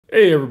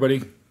Hey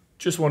everybody,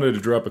 just wanted to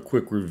drop a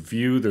quick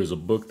review. There's a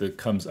book that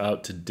comes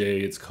out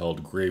today. It's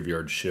called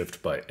Graveyard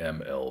Shift by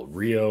M.L.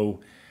 Rio.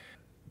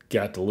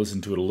 Got to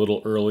listen to it a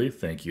little early.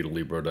 Thank you to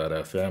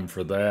Libro.fm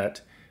for that.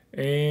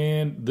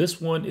 And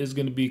this one is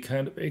going to be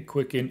kind of a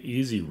quick and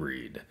easy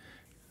read.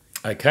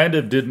 I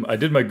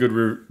did my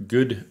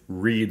good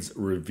reads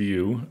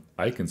review.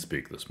 I can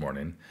speak this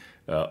morning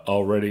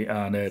already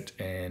on it,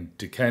 and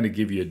to kind of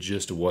give you a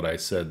gist of what I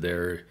said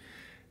there.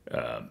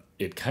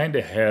 It kind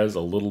of has a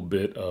little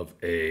bit of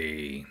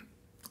a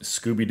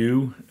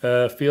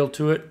Scooby-Doo feel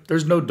to it.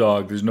 There's no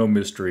dog, there's no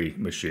mystery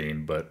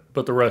machine, but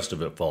the rest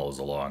of it follows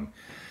along.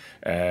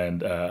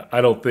 And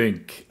I don't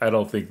think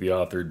the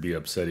author would be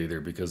upset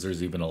either, because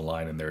there's even a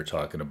line in there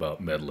talking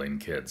about meddling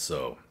kids.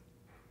 So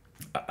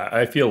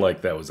I feel like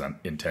that was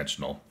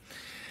intentional.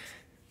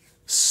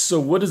 So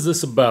what is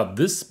this about?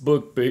 This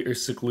book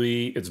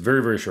basically, it's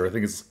very, very short. I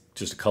think it's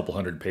just a couple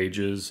hundred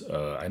pages.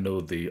 I know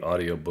the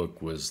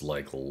audiobook was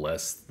like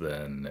less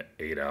than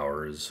 8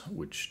 hours,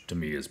 which to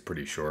me is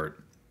pretty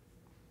short.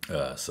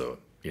 So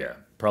yeah,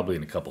 probably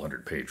in a couple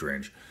hundred page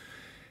range.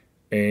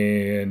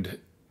 And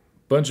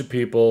bunch of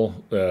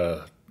people,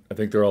 I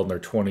think they're all in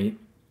their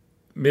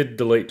mid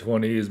to late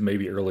 20s,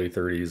 maybe early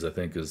 30s, I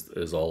think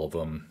is all of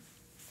them.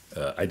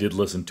 I did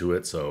listen to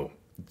it, so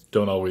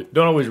don't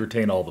always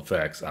retain all the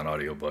facts on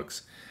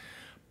audiobooks.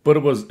 But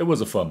it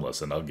was a fun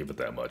listen, I'll give it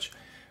that much.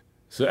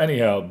 So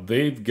anyhow,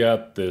 they've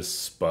got this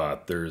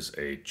spot. There's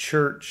a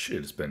church.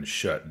 It's been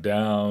shut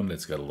down.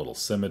 It's got a little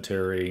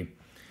cemetery.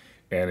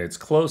 And it's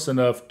close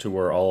enough to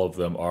where all of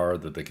them are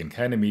that they can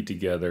kind of meet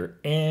together.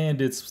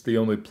 And it's the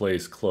only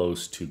place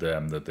close to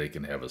them that they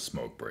can have a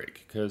smoke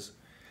break. Because,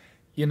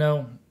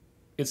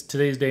 it's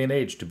today's day and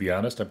age, to be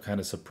honest. I'm kind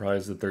of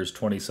surprised that there's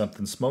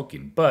 20-something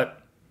smoking.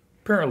 But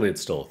apparently it's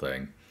still a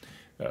thing.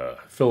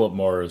 Philip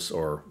Morris,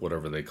 or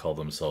whatever they call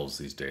themselves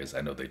these days.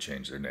 I know they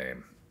changed their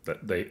name.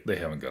 But they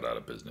haven't got out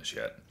of business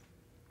yet.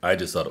 I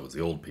just thought it was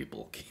the old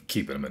people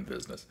keeping them in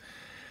business.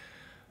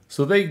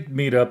 So they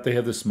meet up, they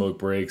have the smoke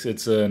breaks.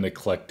 It's an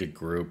eclectic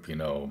group,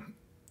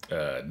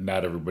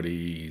 not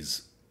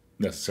everybody's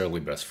necessarily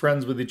best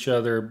friends with each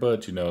other,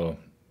 but, it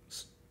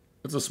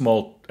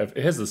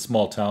has a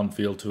small town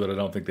feel to it. I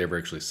don't think they ever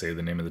actually say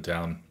the name of the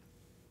town.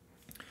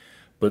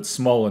 But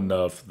small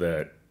enough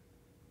that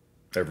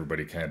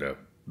everybody kind of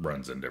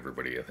runs into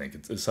everybody, I think.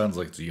 It sounds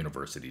like it's a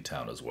university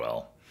town as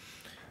well.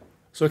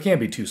 So it can't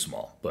be too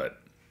small,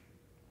 but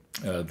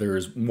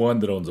there's one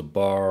that owns a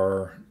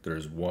bar.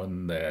 There's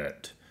one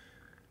that,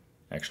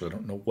 actually, I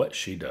don't know what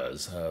she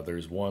does.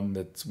 There's one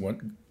that's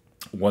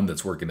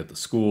working at the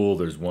school.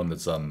 There's one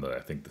that's on I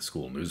think the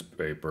school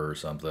newspaper or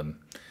something.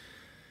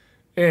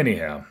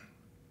 Anyhow,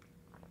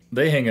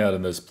 they hang out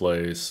in this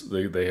place.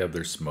 They have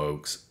their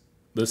smokes.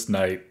 This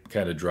night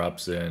kind of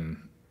drops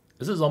in.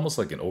 This is almost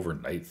like an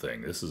overnight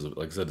thing. This is,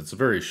 like I said, it's a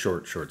very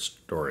short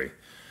story.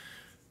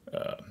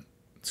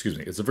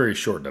 It's a very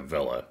short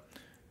novella.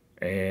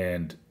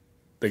 And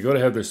they go to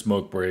have their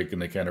smoke break,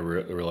 and they kind of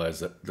realize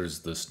that there's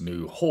this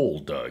new hole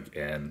dug.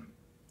 And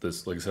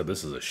this, like I said,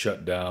 this is a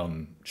shut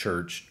down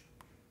church.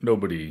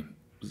 Nobody's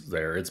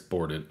there. It's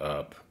boarded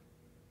up.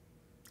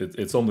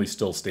 It's only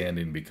still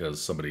standing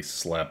because somebody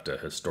slapped a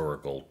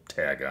historical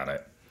tag on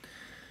it.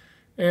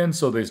 And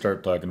so they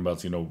start talking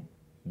about,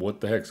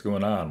 what the heck's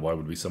going on? Why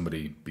would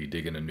somebody be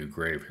digging a new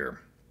grave here?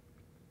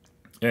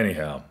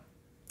 Anyhow,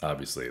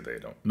 obviously they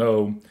don't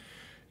know.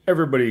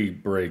 Everybody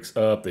breaks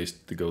up. They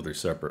go their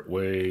separate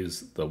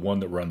ways. The one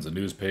that runs the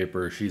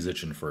newspaper, she's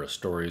itching for a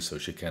story, so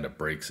she kind of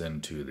breaks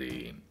into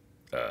the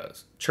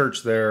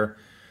church there.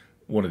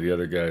 One of the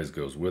other guys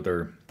goes with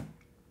her.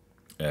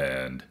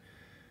 And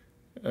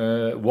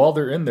while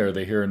they're in there,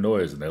 they hear a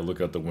noise, and they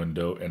look out the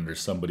window, and there's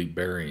somebody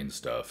burying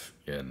stuff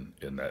in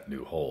that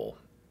new hole.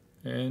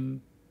 And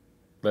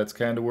that's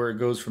kind of where it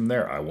goes from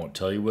there. I won't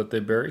tell you what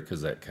they bury,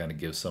 because that kind of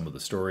gives some of the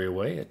story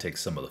away. It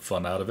takes some of the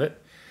fun out of it.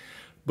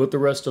 But the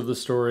rest of the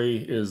story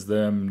is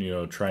them,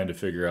 trying to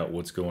figure out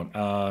what's going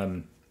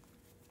on.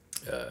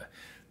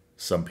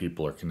 Some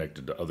people are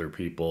connected to other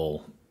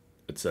people,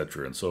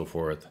 etc., and so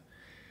forth.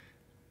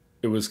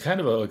 It was kind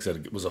of like I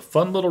said, it was a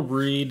fun little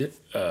read.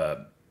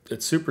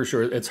 It's super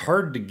short. It's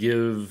hard to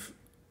give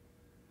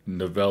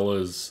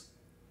novellas,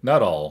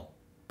 not all,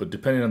 but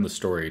depending on the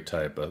story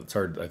type, it's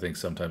hard. I think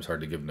sometimes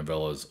hard to give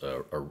novellas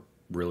a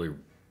really,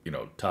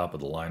 top of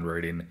the line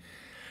rating.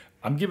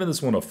 I'm giving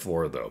this one a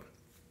 4 though.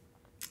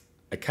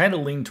 I kind of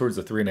lean towards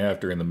the 3.5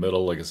 during the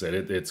middle. Like I said,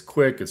 it's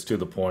quick, it's to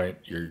the point.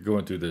 You're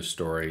going through this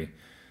story.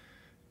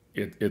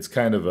 It's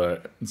kind of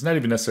it's not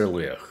even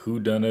necessarily a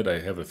whodunit.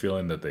 I have a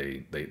feeling that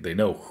they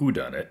know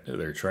whodunit.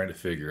 They're trying to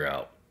figure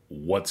out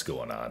what's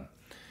going on,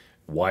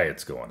 why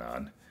it's going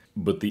on.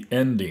 But the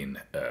ending,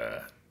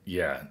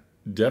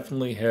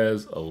 definitely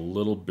has a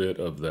little bit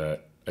of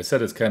that. I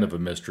said it's kind of a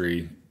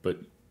mystery, but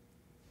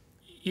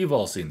you've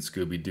all seen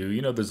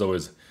Scooby-Doo. There's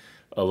always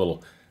a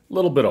little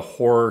bit of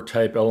horror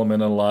type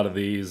element in a lot of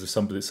these.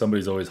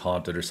 Somebody's always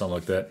haunted or something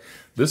like that.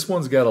 This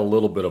one's got a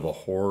little bit of a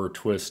horror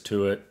twist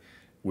to it,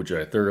 which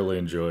I thoroughly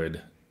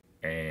enjoyed.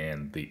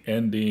 And the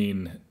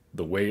ending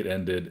The way it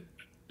ended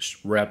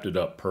wrapped it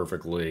up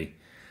perfectly.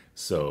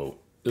 So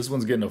this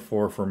one's getting a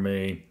 4 for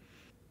me.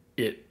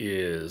 It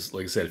is,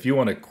 like I said, if you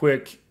want a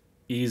quick,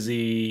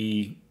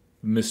 easy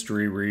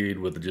mystery read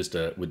with just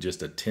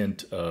a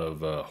tint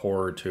of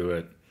horror to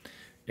it,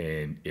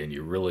 and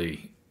you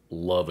really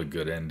love a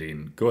good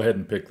ending, go ahead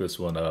and pick this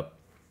one up.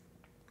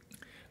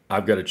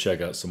 I've got to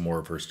check out some more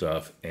of her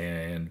stuff,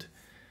 and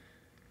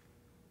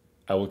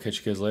I will catch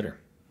you guys later.